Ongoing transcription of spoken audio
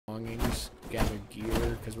belongings, gather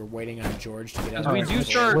gear, because we're waiting on George to get out. We do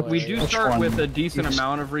start with a decent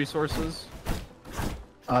amount of resources.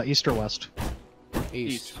 East or west?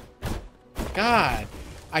 East. God,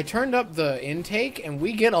 I turned up the intake, and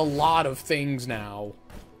we get a lot of things now.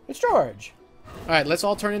 It's George. All right, let's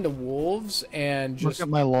all turn into wolves and just... Look at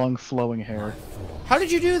my long flowing hair. How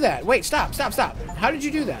did you do that? Wait, stop. How did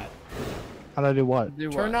you do that? How did I do what?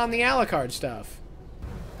 Turn on the Alucard stuff.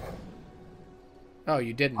 Oh,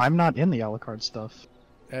 you didn't. I'm not in the Alucard stuff.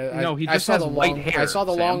 No, he just has white hair. I saw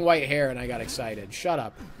the Sam. long white hair and I got excited. Shut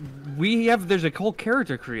up. There's a whole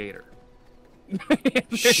character creator.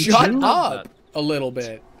 Shut up a little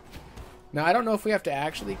bit. Now, I don't know if we have to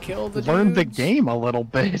actually kill the Learn the dudes. game a little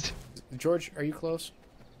bit. George, are you close?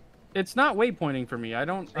 It's not waypointing for me. I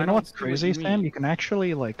don't. You know what's crazy, Sam? You can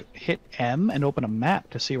actually like hit M and open a map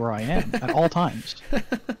to see where I am at all times.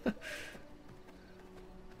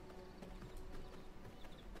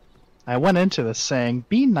 I went into this saying,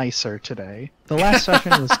 "Be nicer today." The last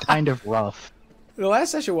session was kind of rough. The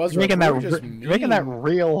last session was rough. Making that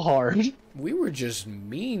real hard. We were just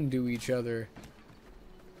mean to each other.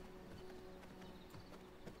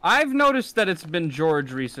 I've noticed that it's been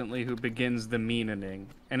George recently who begins the meaning,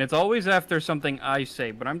 and it's always after something I say,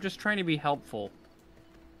 but I'm just trying to be helpful.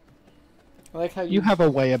 I like how you have a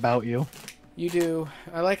way about you. You do.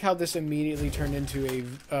 I like how this immediately turned into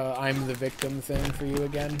a I'm the victim thing for you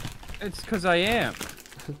again. It's because I am.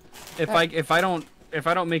 If I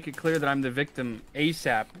don't make it clear that I'm the victim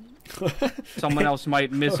ASAP, someone else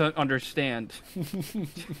might misunderstand.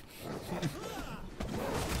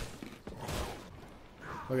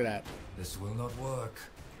 Look at that. This will not work.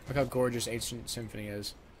 Look how gorgeous Ancient Symphony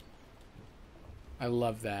is. I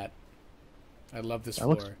love that. I love this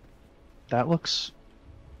floor.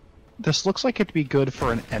 This looks like it'd be good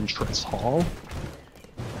for an entrance hall.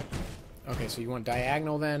 Okay, so you want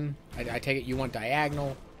diagonal then? I take it you want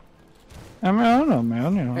diagonal. I mean, I don't know,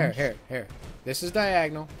 man. You know. Here. This is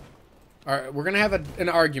diagonal. Alright, we're gonna have an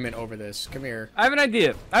argument over this. Come here. I have an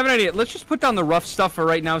idea. Let's just put down the rough stuff for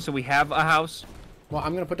right now so we have a house. Well,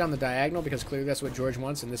 I'm gonna put down the diagonal because clearly that's what George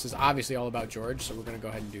wants, and this is obviously all about George, so we're gonna go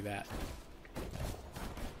ahead and do that.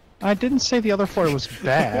 I didn't say the other floor was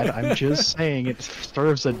bad. I'm just saying it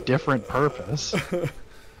serves a different purpose.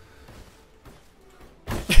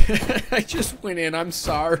 I just went in. I'm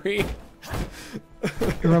sorry.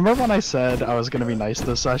 Remember when I said I was going to be nice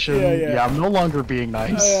this session? Yeah, I'm no longer being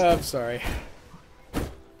nice. I'm sorry.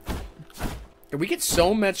 We get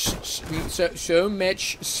so much, please. Show me,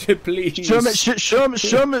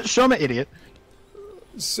 idiot.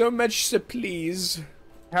 So much, please.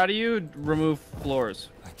 How do you remove floors?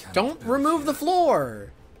 Don't remove the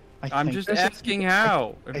floor. I'm just asking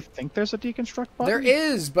how. I think there's a deconstruct button. There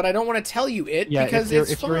is, but I don't want to tell you it because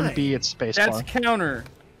it's if you're in B, it's spacebar. That's counter.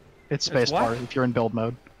 It's spacebar if you're in build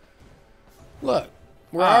mode. Look,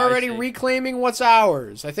 we're already reclaiming what's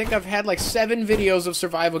ours. I think I've had like 7 videos of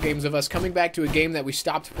survival games of us coming back to a game that we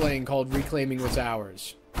stopped playing called Reclaiming What's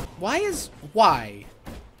Ours. Why?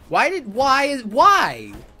 What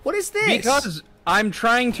is this? Because I'm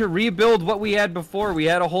trying to rebuild what we had before. We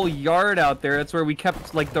had a whole yard out there. That's where we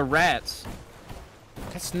kept, like, the rats.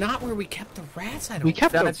 That's not where we kept the rats, I don't We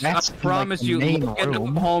kept the rats I promise you. Look it up,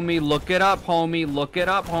 homie. Look it up, homie. Look it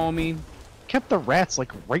up, homie. Kept the rats,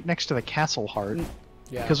 like, right next to the castle heart.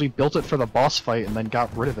 Yeah. Because we built it for the boss fight and then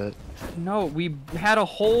got rid of it. No, we had a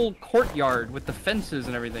whole courtyard with the fences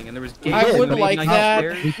and everything, and there was gates. I would like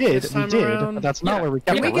that. We did, but that's not where we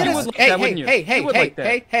kept the rats.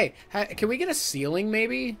 Hey, can we get a ceiling,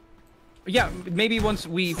 maybe? Yeah, maybe once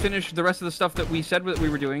we finish the rest of the stuff that we said that we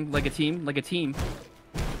were doing, like a team.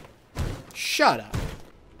 Shut up.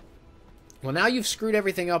 Well, now you've screwed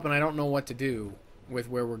everything up, and I don't know what to do with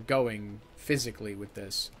where we're going physically with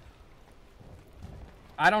this.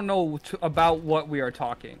 I don't know about what we are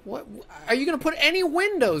talking. What are you gonna put any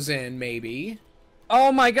windows in? Maybe.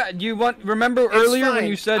 Oh my God! Remember earlier when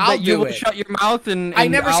you said that you would shut your mouth and I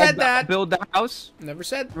never said that. Build the house. Never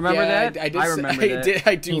said. Remember that? I did. I remember that.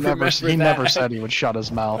 I do remember that. He never said he would shut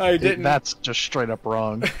his mouth. I didn't. That's just straight up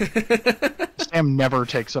wrong. Sam never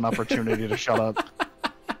takes an opportunity to shut up.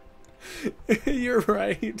 You're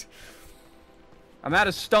right. I'm out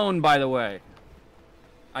of stone, by the way.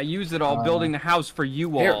 I used it all building the house for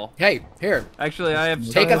you all. Here. Actually, I have.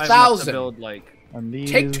 Take I have 1,000. to build like.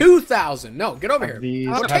 Take 2,000. No, get over here.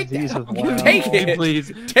 Take it, please.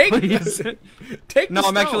 Take. No,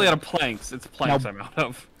 I'm actually out of planks. It's planks I'm out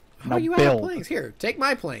of. How are you out of planks? Here, take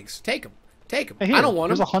my planks. Take them. Hey, I don't want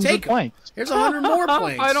them. Here's 100 planks. Here's 100 more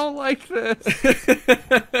planks. I don't like this.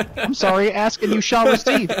 I'm sorry, ask and you shall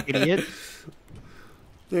receive, idiot.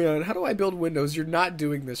 Hang on, how do I build windows? You're not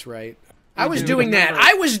doing this right. I was do. doing that. Remember-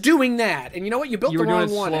 I was doing that. And you know what? You built You the were doing wrong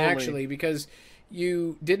it one, slowly. actually, because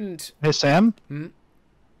you didn't... Hey, Sam? Hmm?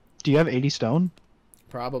 Do you have 80 stone?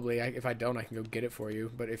 Probably. If I don't, I can go get it for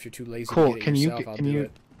you. But if you're too lazy Cool. to get it Can yourself, you I'll can do you?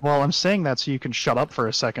 it. Well, I'm saying that so you can shut up for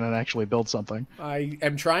a second and actually build something. I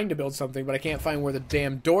am trying to build something, but I can't find where the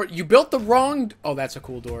damn door... You built the wrong... Oh, that's a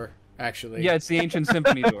cool door, actually. Yeah, it's the ancient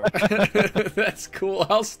symphony door. That's cool.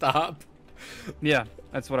 I'll stop. Yeah,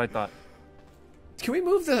 that's what I thought. Can we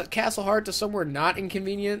move the Castle Heart to somewhere not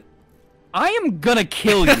inconvenient? I am gonna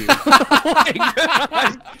kill you. Oh my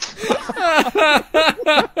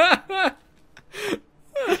God.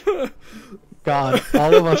 God,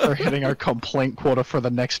 all of us are hitting our complaint quota for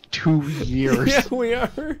the next 2 years. Yeah, we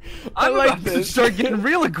are. I I'm like about to this. start getting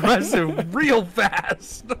real aggressive real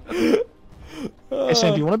fast. Hey,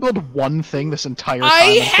 Sam, do you want to build one thing this entire time?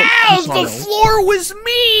 I and put have! peace on The it? floor was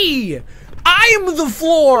me! I am the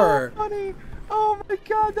floor! Funny. Oh my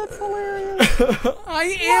God, that's hilarious. I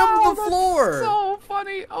am the that's floor! So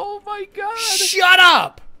funny. Oh my God. Shut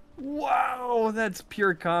up! Wow, that's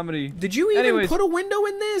pure comedy. Did you even Anyways. put a window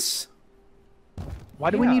in this? Why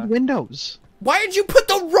do we Yeah. need windows? Why did you put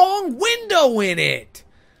the wrong window in it?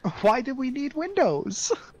 Why do we need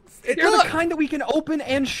windows? They're Look, the kind that we can open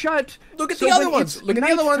and shut. look at so the other when ones. it's Look at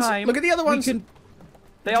the other ones. nighttime, Look at the other we ones.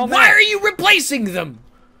 They all Why match. are you replacing them?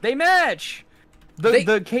 They match.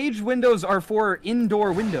 The cage windows are for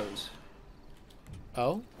indoor windows.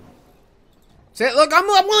 Oh? Say, look, I'm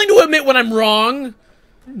willing to admit when I'm wrong.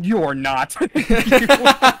 You're not.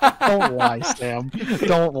 Don't lie, Sam.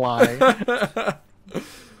 Don't lie.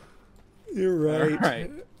 You're right. All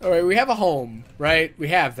right. All right, we have a home, right? We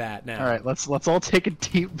have that now. All right, let's all take a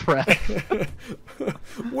deep breath.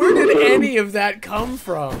 Where did any of that come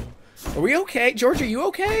from? Are we okay? George, are you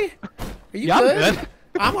okay? Are you Yeah, I'm good? good.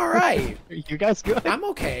 I'm all right. You guys good? I'm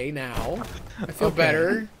okay now. I feel Okay.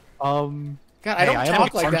 better. Um, God, Hey, I don't I have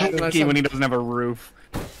talk a like that bunch of unless when he I'm... doesn't have a roof.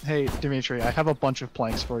 hey, Dimitri, I have a bunch of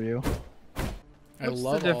planks for you. I What's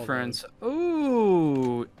love the all those. difference?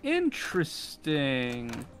 Ooh,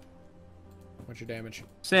 interesting. What's your damage?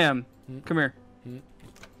 Sam, Hmm? come here. Hmm?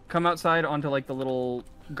 Come outside onto like the little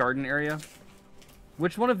garden area.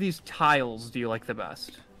 Which one of these tiles do you like the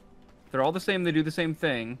best? They're all the same. They do the same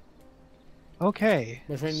thing. Okay.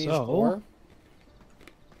 Between these so, four?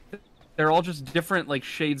 They're all just different like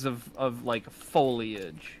shades of like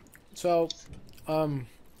foliage. So,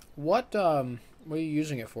 what are you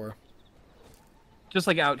using it for? Just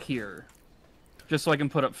like out here. Just so I can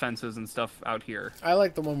put up fences and stuff out here. I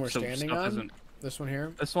like the one we're So standing stuff on. isn't- This one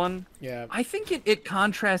here. This one? Yeah. I think it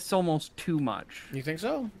contrasts almost too much. You think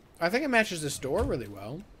so? I think it matches this door really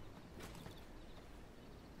well.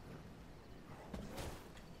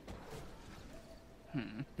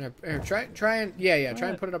 Yeah, here, try and try and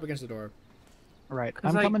Alright. put it up against the door. right,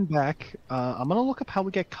 'Cause I'm coming back. I'm gonna look up how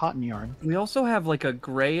we get cotton yarn. We also have like a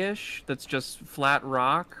grayish that's just flat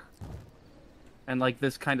rock. And like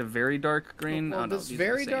this kind of very dark green. Well, Oh, no, this these are the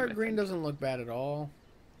very same, I dark green think. doesn't look bad at all.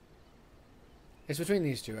 It's between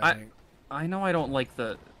these two, I think. I know I don't like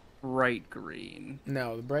the bright green.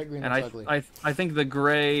 No, the bright green And looks ugly. I think the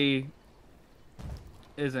gray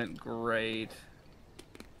isn't great.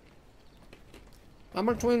 I'm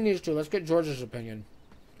between these two. Let's get George's opinion.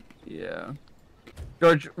 Yeah.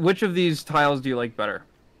 George, which of these tiles do you like better?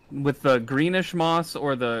 With the greenish moss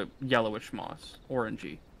or the yellowish moss?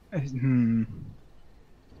 Orangey.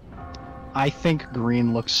 I think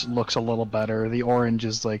green looks a little better. The orange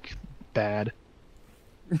is like bad.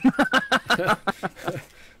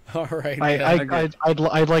 All right.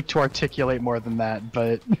 I'd like to articulate more than that,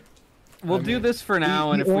 but We'll do this for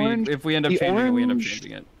now, and if we end up the changing it, we end up orange-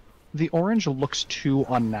 changing it. the orange looks too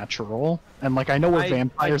unnatural. And like I know we're I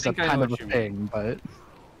vampires, think that's I know kind of a what you mean. thing,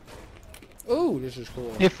 but Ooh, this is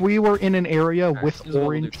cool. if we were in an area Alright, with this is what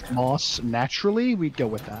we'll do. orange moss naturally, we'd go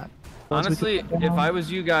with that. Once we Honestly, put that if down- I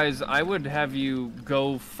was you guys, I would have you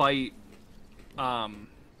go fight,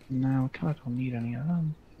 No, kind of don't need any of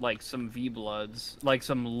them. like some V-Bloods, like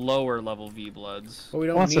some lower level V-Bloods. But we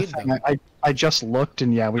don't Well, that's the need thing. them. I just looked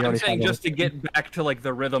and yeah, we I'm already saying have just to get back to like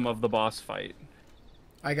the rhythm of the boss fight.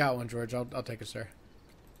 I got one, George. I'll take a sir.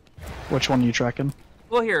 Which one are you tracking?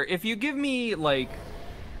 Well, here, if you give me like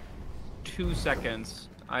 2 seconds,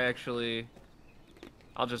 I'll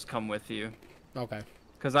just come with you. Okay.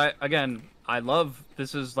 Because I love,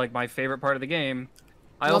 this is like my favorite part of the game.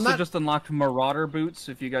 I Well, also not- just unlocked Marauder boots,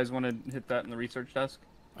 if you guys want to hit that in the research desk.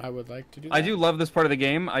 I would like to do that. I do love this part of the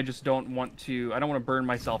game, I just don't want to burn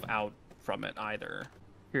myself out from it either.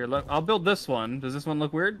 Here, I'll build this one. Does this one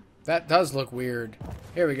look weird? That does look weird.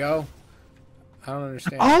 Here we go. I don't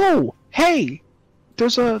understand. Oh, hey!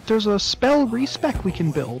 There's a spell respec we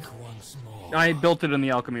can build. I built it in the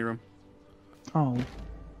alchemy room. Oh.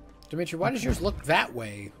 Dimitri, why does yours look that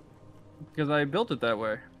way? Because I built it that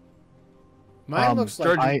way. Mine looks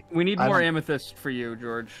like... George, we need more don't- amethyst for you,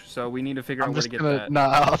 George. So we need to figure out I'm where just to get gonna. that. No,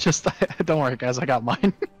 I'll just. Don't worry, guys. I got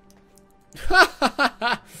mine.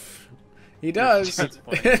 He does. That's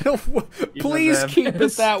funny. Please have keep it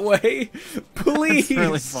this. that way. Please. That's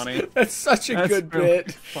really funny. That's such a That's good really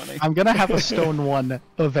bit. funny. I'm gonna have a stone one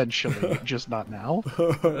eventually, just not now.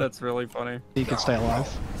 That's really funny. You can stay alive.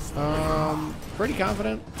 Pretty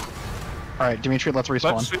confident. All right, Dimitri, let's But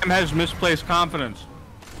respawn. Sam has misplaced confidence.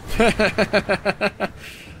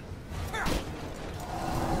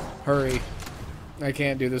 Hurry. I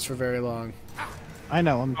can't do this for very long. I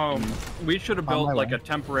know. I'm. Oh, we should have On built my like way. a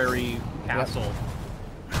temporary castle.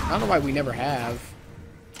 I don't know why we never have.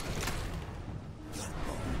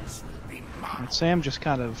 And Sam just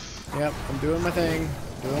kind of. Yep, I'm doing my thing.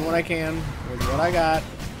 Doing what I can with what I got.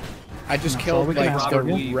 I just That's all killed we can like ask the of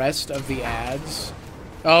you. rest of the ads.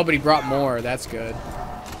 Oh, but he brought more. That's good.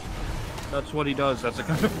 That's what he does. That's the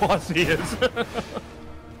kind of boss he is.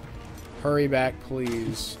 Hurry back,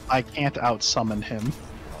 please. I can't out summon him.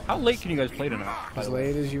 How late can you guys play tonight? by As the way?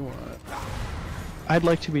 late as you want. I'd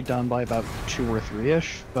like to be done by about 2 or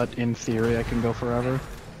 3-ish, but in theory I can go forever.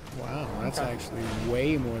 Wow, that's actually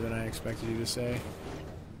way more than I expected you to say.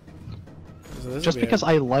 So this Just will be because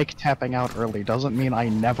I like tapping out early doesn't mean I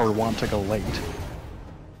never want to go late.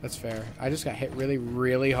 That's fair. I just got hit really,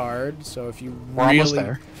 really hard, so if you We're really almost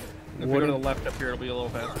there. If we go to the left up here, it'll be a little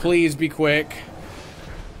faster. please be quick.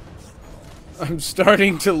 I'm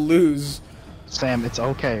starting to lose. Sam, it's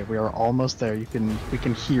okay. We are almost there. We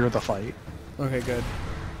can hear the fight. Okay, good.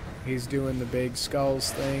 He's doing the big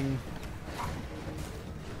skulls thing.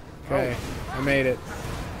 Okay, I made it.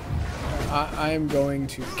 I'm going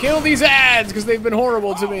to kill these ads because they've been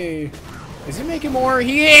horrible to me. Is he making more?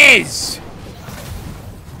 He is!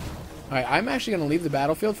 Alright, I'm actually going to leave the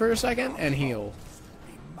battlefield for a second and heal.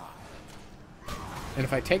 And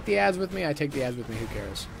if I take the ads with me, I take the ads with me. Who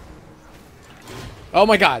cares? Oh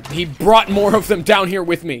my god, he brought more of them down here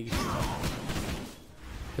with me.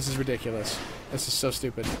 This is ridiculous. This is so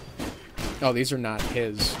stupid. Oh, these are not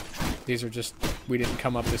his. These are just... We didn't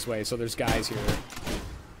come up this way, so there's guys here.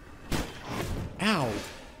 Ow.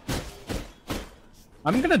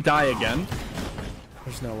 I'm gonna die again.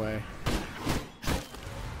 There's no way.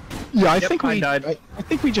 Yeah, I Yep, think I we. died. I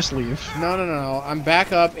think we just leave. No, no, no, no. I'm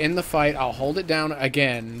back up in the fight. I'll hold it down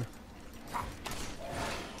again.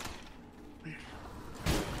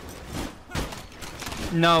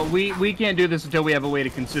 No, we can't do this until we have a way to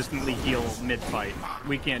consistently heal mid-fight.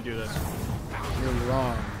 We can't do this. You're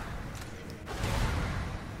wrong.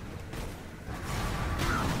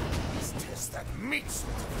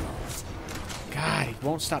 God, he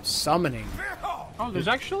won't stop summoning. Oh, there's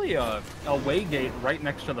actually a way gate right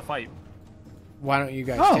next to the fight. Why don't you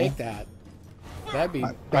guys Oh. take that? That'd be...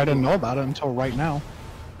 I didn't know about it until right now.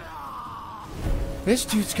 This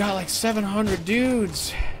dude's got like 700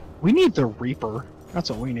 dudes. We need the Reaper. That's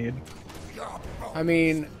what we need. I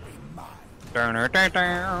mean... Okay,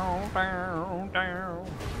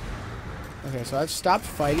 so I've stopped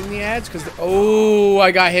fighting the ads because... Oh,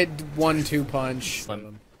 I got hit 1-2 punch.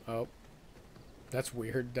 Oh. That's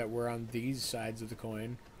weird that we're on these sides of the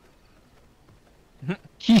coin.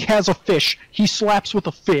 He has a fish. He slaps with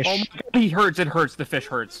a fish. Oh my god, he hurts. It hurts. The fish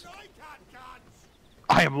hurts.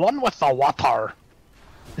 I am one with the water.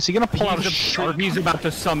 Is he gonna pull out a shark? He's about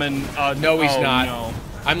to summon. No, he's oh, not. No.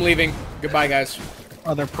 I'm leaving. Goodbye, guys.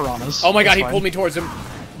 Oh, they're piranhas. Oh my god, That's he fine. pulled me towards him.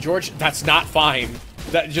 George, that's not fine.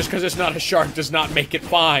 That just because it's not a shark does not make it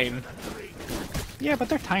fine. Yeah, but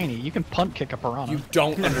they're tiny. You can punt kick a piranha. You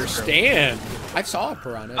don't understand. I saw a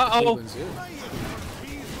piranha at the Cleveland Zoo.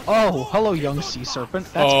 Oh, hello, young sea serpent.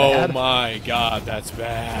 That's Oh bad. my god, that's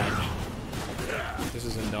bad. This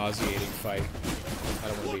is a nauseating fight. I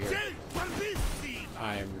don't want to be here.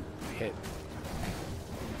 I'm hit.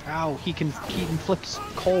 Ow, he inflicts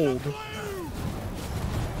cold.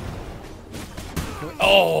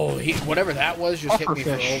 Oh, whatever that was just hit me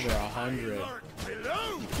for Pufferfish. over 100.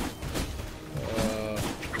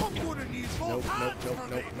 Nope, nope, nope, nope,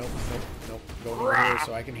 nope, nope, nope. Going over here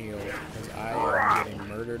so I can heal. Because I am getting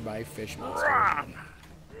murdered by fish monster.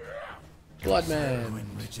 Bloodman.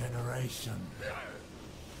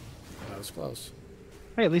 That was close.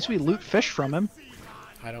 Hey, at least we loot fish from him.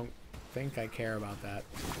 I don't think I care about that.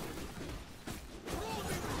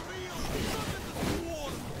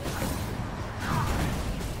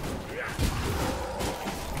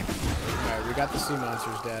 Alright, we got the sea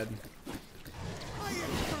monsters dead.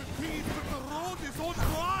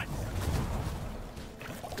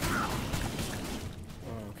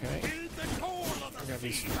 of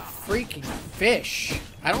these freaking fish.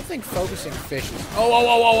 I don't think focusing fish is... Oh, whoa,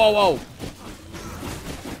 whoa, whoa, whoa, whoa!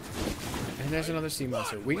 And there's another sea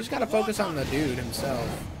monster. We just gotta focus on the dude himself.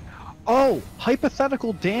 Oh,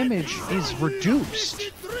 hypothetical damage is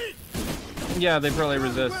reduced. Yeah, they probably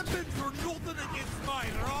resist.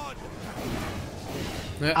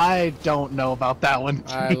 I don't know about that one.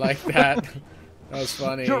 I like that. That was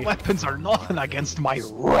funny. Your weapons are nothing against my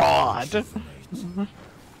rod.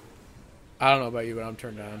 I don't know about you, but I'm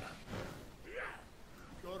turned on.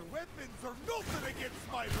 Your weapons are nothing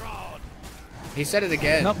against my rod. He said it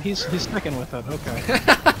again. Nope, he's sticking with it. Okay.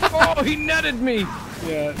 Oh, he netted me!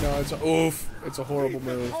 Yeah, no, it's a, oof. It's a horrible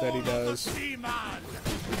move that he does.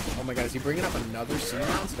 Oh my god, is he bringing up another sea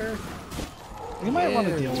monster? We might want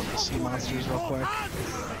to deal with the sea monsters real quick.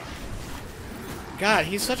 God,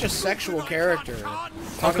 he's such a sexual character. Talk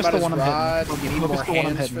Focus about the his one I'm rod. hitting. You need Focus more the one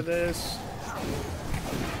I'm hands for hitting. this.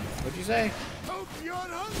 What'd you say? Hope you're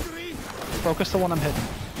hungry. Focus the one I'm hitting.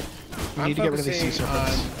 We I'm need to get rid of these sea focusing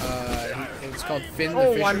serpents. on, it's called Finn the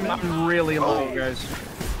Oh, Fisherman. I'm really low, guys.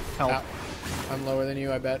 Help. Ah, I'm lower than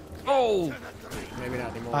you, I bet. Oh! Maybe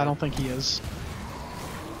not anymore. I don't think he is.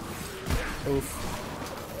 Oof.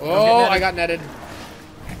 Oh, I got netted.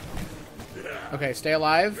 Okay, stay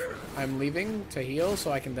alive. I'm leaving to heal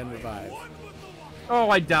so I can then revive. Oh,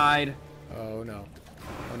 I died. Oh no.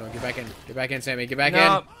 Oh no, get back in. Get back in, Sammy. Get back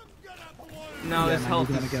No. in. No, Yeah, his man, health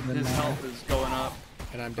you gotta is, get in his now. health is going up.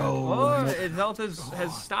 And I'm dead. Oh, his health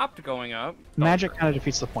has stopped going up. Magic kind of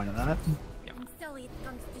defeats the point of that. I'm sorry it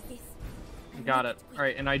comes to this. Got it.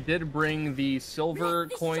 Alright, and I did bring the silver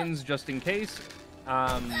coins just in case.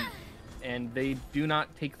 And they do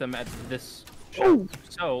not take them at this shop. Oh,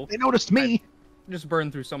 So, they noticed me. just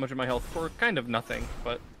burned through so much of my health for kind of nothing,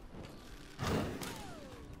 but...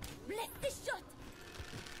 Bless this shot.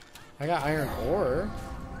 I got iron ore.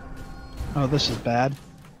 Oh, this is bad.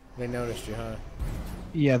 They noticed you, huh?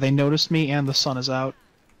 Yeah, they noticed me and the sun is out.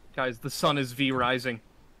 Guys, the sun is V-rising.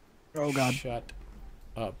 Oh god. Shut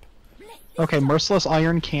up. Okay, Merciless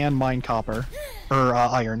Iron can mine copper. Or,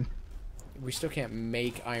 iron. We still can't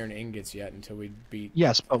make iron ingots yet until we beat...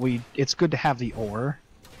 Yes, but it's good to have the ore.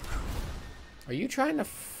 Are you trying to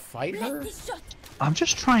fight her? Bless this shot. I'm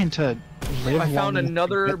just trying to live I found long enough to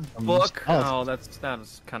another get some book. stuff. Oh,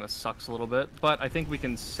 that kind of sucks a little bit, but I think we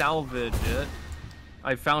can salvage it.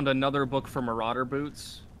 I found another book for Marauder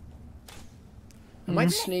Boots. I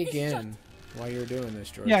might sneak in while you're doing this,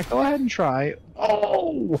 George. Yeah, go ahead and try.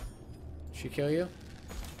 Oh! She kill you?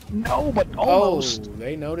 No, but almost. Oh,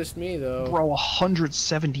 they noticed me, though. Bro,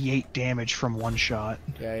 178 damage from one shot.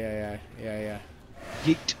 Yeah.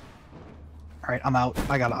 Yeet. Alright, I'm out.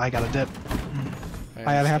 I gotta dip.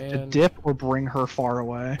 I either have to understand. dip or bring her far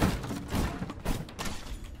away.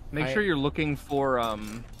 Make sure you're looking for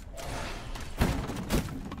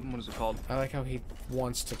what is it called? I like how he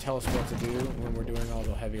wants to tell us what to do when we're doing all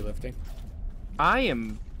the heavy lifting. I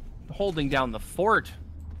am holding down the fort.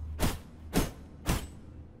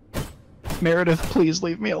 Meredith, please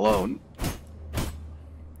leave me alone.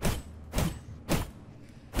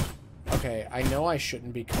 Okay, I know I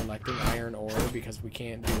shouldn't be collecting iron ore because we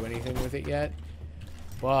can't do anything with it yet,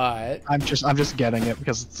 but I'm just getting it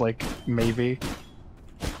because it's like maybe.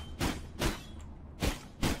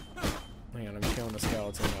 hang on, I'm killing the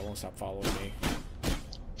skeleton that won't stop following me.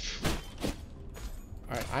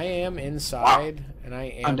 Alright, I am inside, and I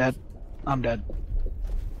am... I'm dead. I'm dead.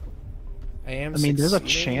 I am I mean, there's a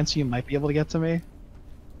succeeding. chance you might be able to get to me.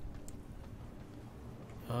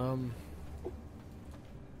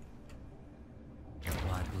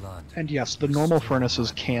 My blood. And yes, the normal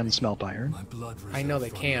furnaces can smelt iron. My blood I know they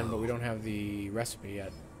reserve can, from but we don't have the recipe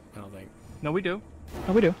yet, I don't think. No, we do.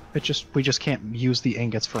 Oh, we do. We just can't use the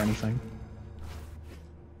ingots for anything.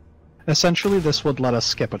 Essentially, this would let us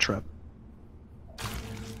skip a trip.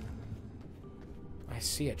 I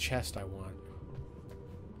see a chest I want.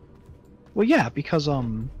 Well, yeah, because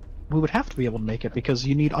we would have to be able to make it because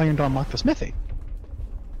you need iron to unlock the smithy.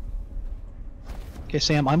 Okay,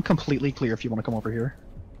 Sam, I'm completely clear if you want to come over here.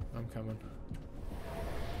 I'm coming.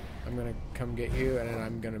 I'm gonna come get you, and then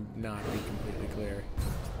I'm gonna not be completely clear.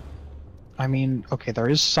 I mean, okay, there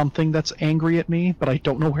is something that's angry at me, but I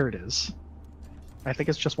don't know where it is. I think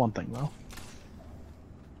it's just one thing, though.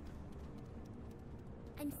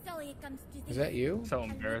 I'm sorry it comes to this. Is that you? So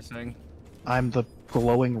embarrassing. I'm the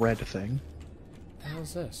glowing red thing. What the hell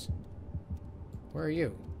is this? Where are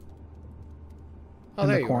you? Oh, in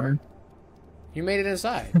there the you corner. are. You made it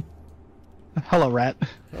inside. Hello, rat.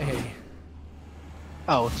 Hey.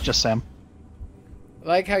 Oh, it's just Sam. I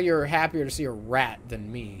like how you're happier to see a rat than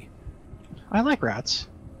me. I like rats.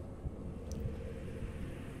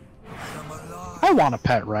 I'm alive. I want a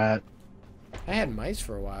pet rat. I had mice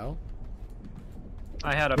for a while.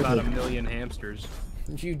 I had about 1 million hamsters.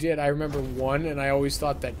 You did. I remember one, and I always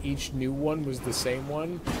thought that each new one was the same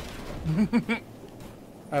one.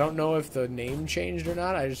 I don't know if the name changed or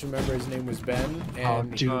not. I just remember his name was Ben.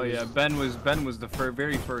 And dude. Oh yeah, Ben was the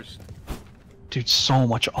very first. Dude, so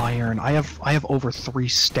much iron. I have over 3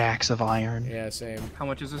 stacks of iron. yeah, same. How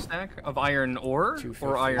much is a stack of iron ore 250.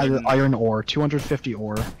 or iron? Iron ore, 250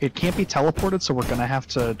 ore. It can't be teleported, so we're gonna have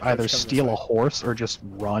to either this steal way. a horse or just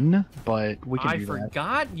run. But we can I do that.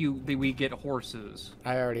 forgot that we get horses.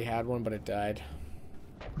 I already had one, but it died.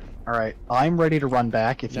 All right, I'm ready to run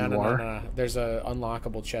back if you are. No. There's a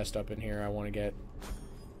unlockable chest up in here I want to get.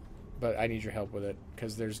 But I need your help with it,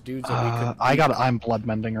 because there's dudes that we could... I'm blood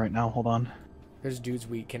mending right now. Hold on. There's dudes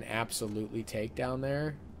we can absolutely take down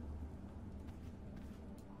there.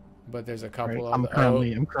 But there's a couple Right, of...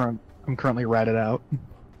 I'm currently ratted out.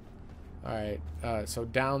 Alright, so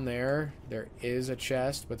down there is a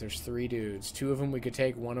chest, but there's 3 dudes. 2 of them we could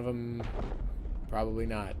take, 1 of them probably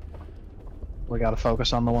not. We gotta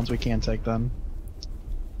focus on the ones we can take then.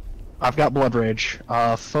 I've got blood rage.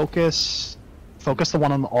 Focus the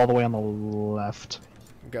one on all the way on the left.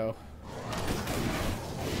 Go.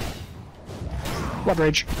 Blood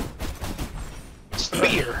rage.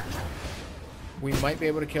 Spear. We might be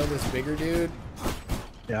able to kill this bigger dude.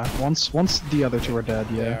 Yeah, once the other 2 are dead,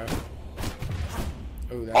 yeah.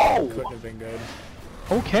 Oh, that Oh! couldn't have been good.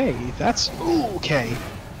 Okay, that's okay.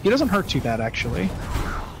 He doesn't hurt too bad actually.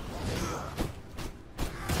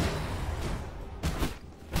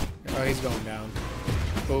 Oh, he's going down.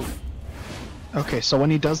 Oof. Okay, so when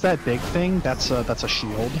he does that big thing, that's a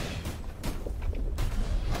shield.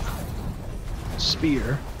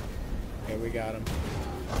 Spear. Okay, we got him.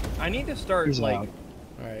 I need to start He's like out.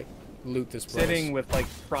 Alright, loot this place. sitting with like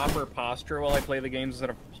proper posture while I play the games instead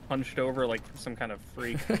of hunched over like some kind of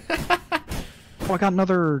freak. Oh, I got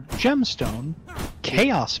another gemstone.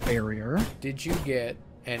 Chaos barrier. Did you get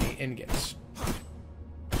any ingots?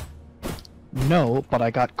 No, but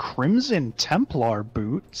I got Crimson Templar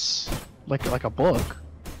boots. Like a book.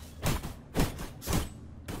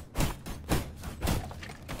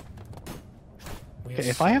 Okay,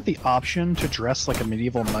 if I have the option to dress like a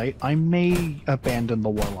medieval knight, I may abandon the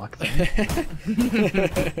warlock thing.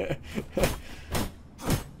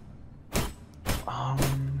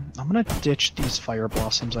 I'm gonna ditch these fire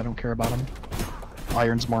blossoms. I don't care about them.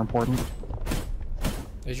 Iron's more important.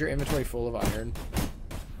 Is your inventory full of iron?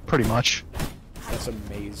 Pretty much. That's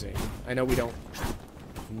amazing. I know we don't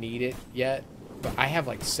need it yet, but I have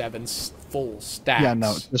like 7 full stacks. Yeah,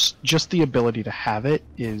 no, just the ability to have it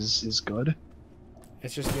is good.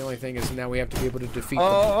 It's just the only thing is now we have to be able to defeat them.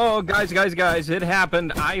 Oh, guys, it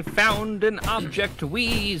happened. I found an object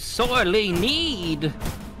we sorely need.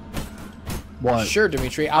 What? Sure,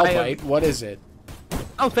 Dimitri, I'll bite. What is it?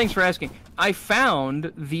 Oh, thanks for asking. I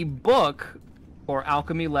found the book for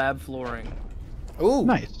Alchemy Lab Flooring. Ooh,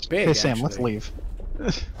 Nice. big, Hey Sam, let's actually. leave.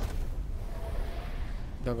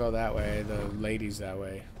 Don't go that way. The lady's that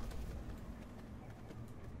way.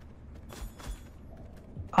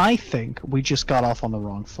 I think we just got off on the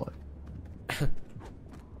wrong foot.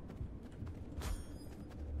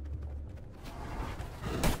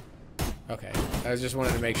 Okay. I just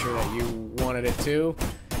wanted to make sure that you wanted it too.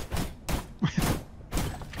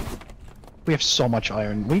 We have so much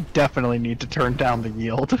iron. We definitely need to turn down the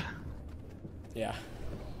yield. Yeah.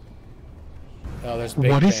 Oh, there's Big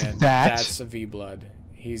What is Van. that? That's a V-Blood.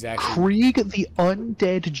 He's actually... Krieg the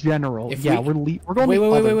Undead General. If Yeah, we- we're going the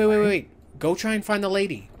other way. Wait. Go try and find the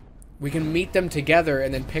lady. We can meet them together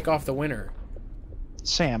and then pick off the winner.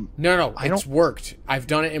 Sam. No, I it's don't- worked. I've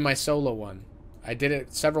done it in my solo one. I did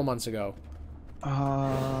it several months ago.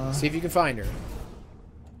 See if you can find her.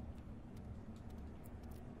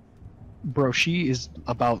 Bro, she is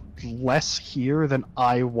about less here than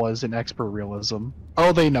I was in Expert Realism.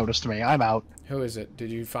 Oh, they noticed me. I'm out. Who is it?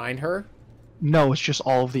 Did you find her? No, it's just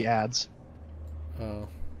all of the ads. Oh.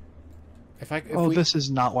 If This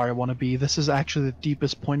is not where I want to be. This is actually the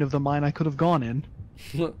deepest point of the mine I could have gone in.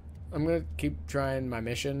 I'm gonna keep trying my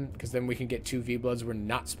mission, because then we can get 2 V-Bloods we're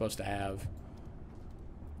not supposed to have.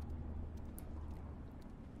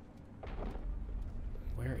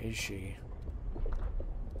 Where is she?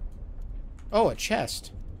 Oh, a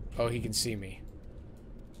chest. Oh, he can see me.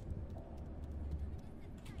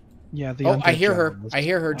 Yeah, the Oh, Undead I hear her. General is- I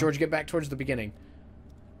hear her. George, get back towards the beginning.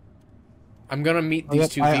 I'm gonna meet these Yep,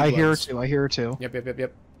 2 V-Bloods. I hear her too. I hear her too.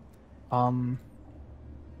 Yep.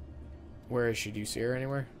 Where is she? Do you see her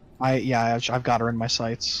anywhere? I've got her in my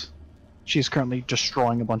sights. She's currently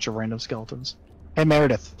destroying a bunch of random skeletons. Hey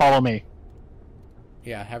Meredith, follow me.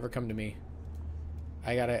 Yeah, have her come to me.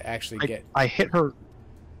 I gotta actually get... I hit her.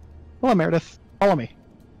 Hello, Meredith. Follow me.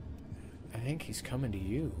 I think he's coming to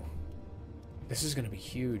you. This is gonna be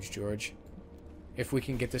huge, George. If we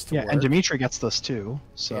can get this to work. Yeah, and Dimitri gets this too.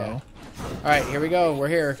 So. Yeah. All right, here we go. We're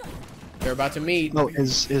here. They're about to meet. No,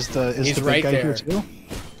 is He's the big right guy there. here too?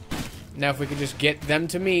 Now, if we could just get them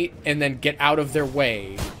to meet and then get out of their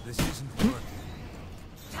way. This isn't working.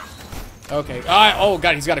 Okay. Oh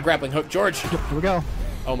god, he's got a grappling hook, George. Here we go.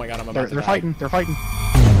 Oh my god, I'm about They're to die. fighting. They're fighting.